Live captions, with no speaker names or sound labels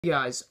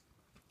Guys,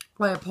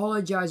 I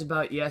apologize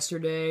about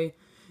yesterday,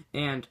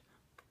 and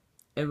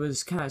it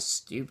was kind of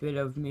stupid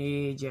of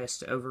me just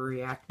to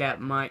overreact that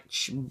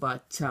much,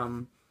 but,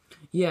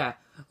 yeah,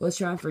 let's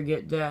try and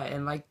forget that,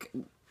 and like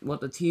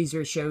what the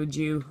teaser showed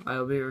you, I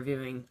will be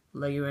reviewing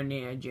LEGO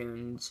Indiana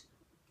Jones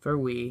for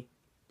Wii,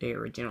 the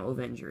original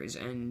Avengers,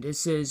 and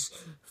this is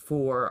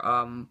for,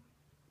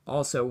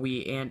 also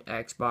Wii and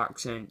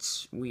Xbox,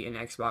 since Wii and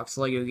Xbox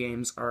LEGO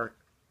games are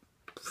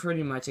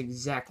pretty much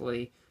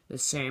exactly the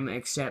same,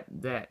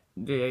 except that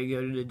they go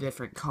to the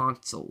different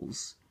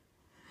consoles.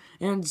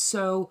 And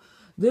so,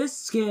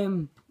 this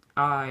game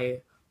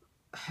I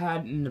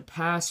had in the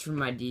past for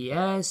my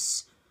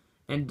DS,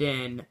 and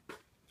then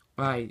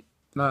I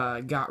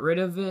got rid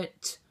of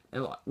it,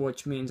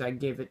 which means I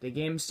gave it to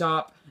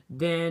GameStop.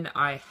 Then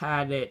I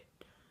had it,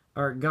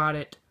 or got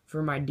it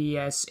for my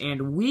DS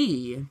and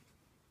Wii,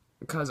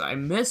 because I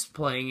missed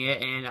playing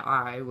it, and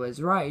I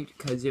was right,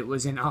 because it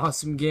was an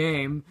awesome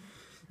game.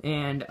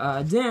 And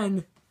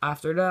then,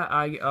 after that,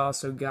 I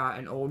also got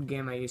an old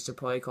game I used to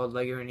play called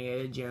LEGO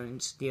Indiana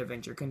Jones: The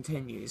Adventure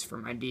Continues for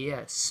my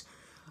DS.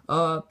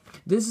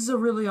 This is a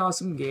really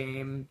awesome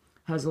game.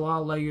 Has a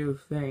lot of LEGO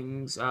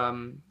things.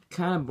 Kind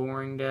of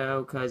boring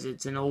though, because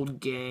it's an old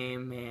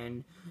game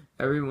and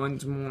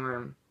everyone's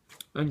more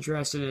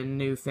interested in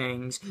new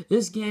things.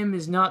 This game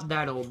is not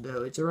that old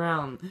though. It's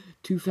around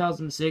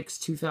 2006,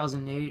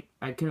 2008.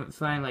 I couldn't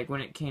find like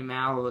when it came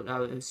out. I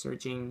was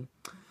searching.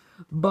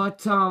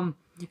 But,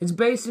 it's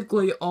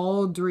basically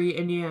all 3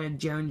 Indiana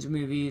Jones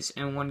movies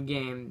in one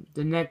game.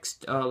 The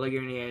next LEGO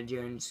Indiana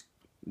Jones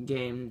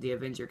game, The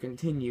Adventure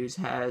Continues,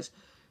 has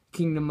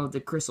Kingdom of the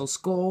Crystal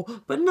Skull,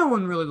 but no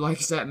one really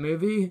likes that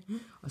movie.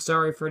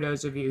 Sorry for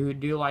those of you who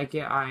do like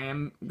it. I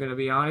am gonna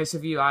be honest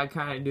with you, I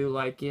kind of do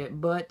like it,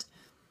 but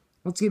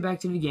let's get back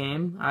to the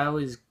game. I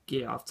always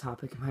get off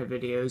topic in my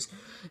videos.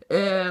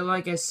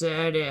 Like I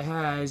said, it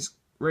has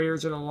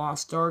Raiders of the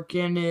Lost Ark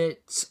in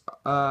it,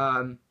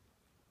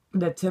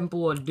 the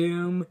Temple of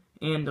Doom,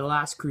 and The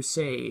Last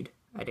Crusade.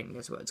 I think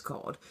that's what it's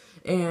called.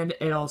 And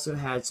it also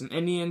had some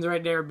Indians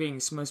right there being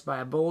smushed by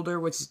a boulder,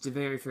 which is the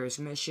very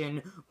first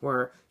mission,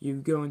 where you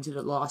go into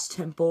the Lost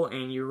Temple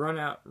and you run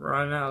out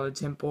of the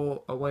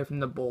temple away from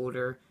the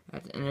boulder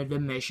at the end of the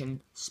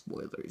mission.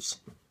 Spoilers,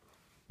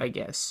 I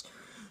guess.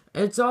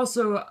 It's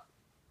also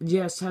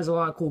just has a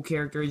lot of cool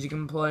characters you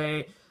can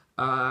play.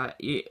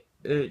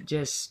 It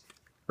just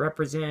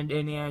represented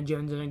Indiana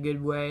Jones in a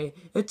good way.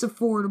 It's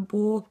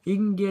affordable. You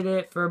can get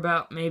it for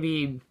about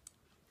maybe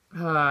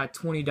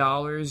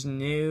 $20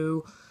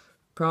 new,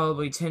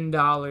 probably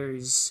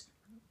 $10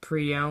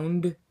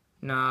 pre-owned.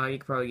 No, you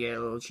could probably get it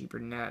a little cheaper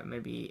than that,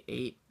 maybe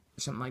 $8,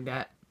 something like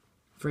that,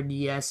 for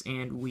DS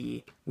and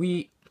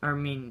Wii.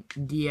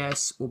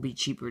 DS will be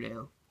cheaper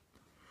though.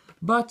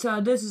 But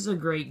this is a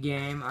great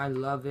game. I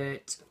love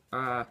it.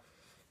 It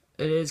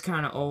is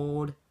kind of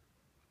old.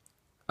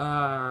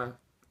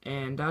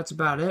 And that's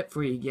about it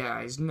for you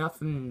guys.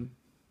 Nothing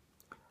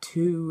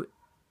too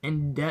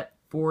in-depth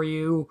for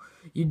you.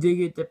 You do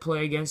get to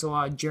play against a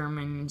lot of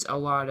Germans, a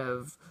lot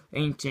of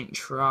ancient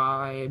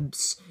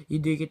tribes. You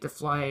do get to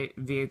fly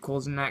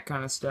vehicles and that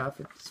kind of stuff.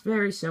 It's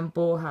very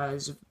simple.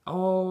 Has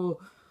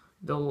all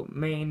the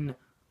main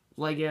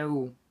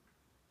LEGO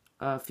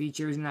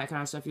features and that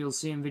kind of stuff you'll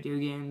see in video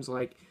games,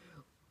 like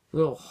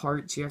little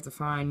hearts you have to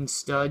find,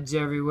 studs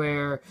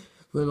everywhere,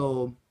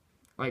 little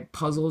like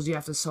puzzles you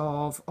have to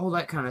solve, all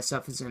that kind of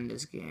stuff is in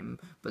this game.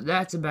 But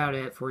that's about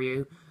it for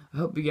you. I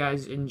hope you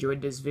guys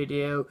enjoyed this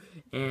video,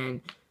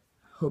 and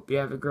hope you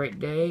have a great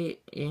day,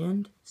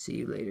 and see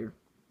you later.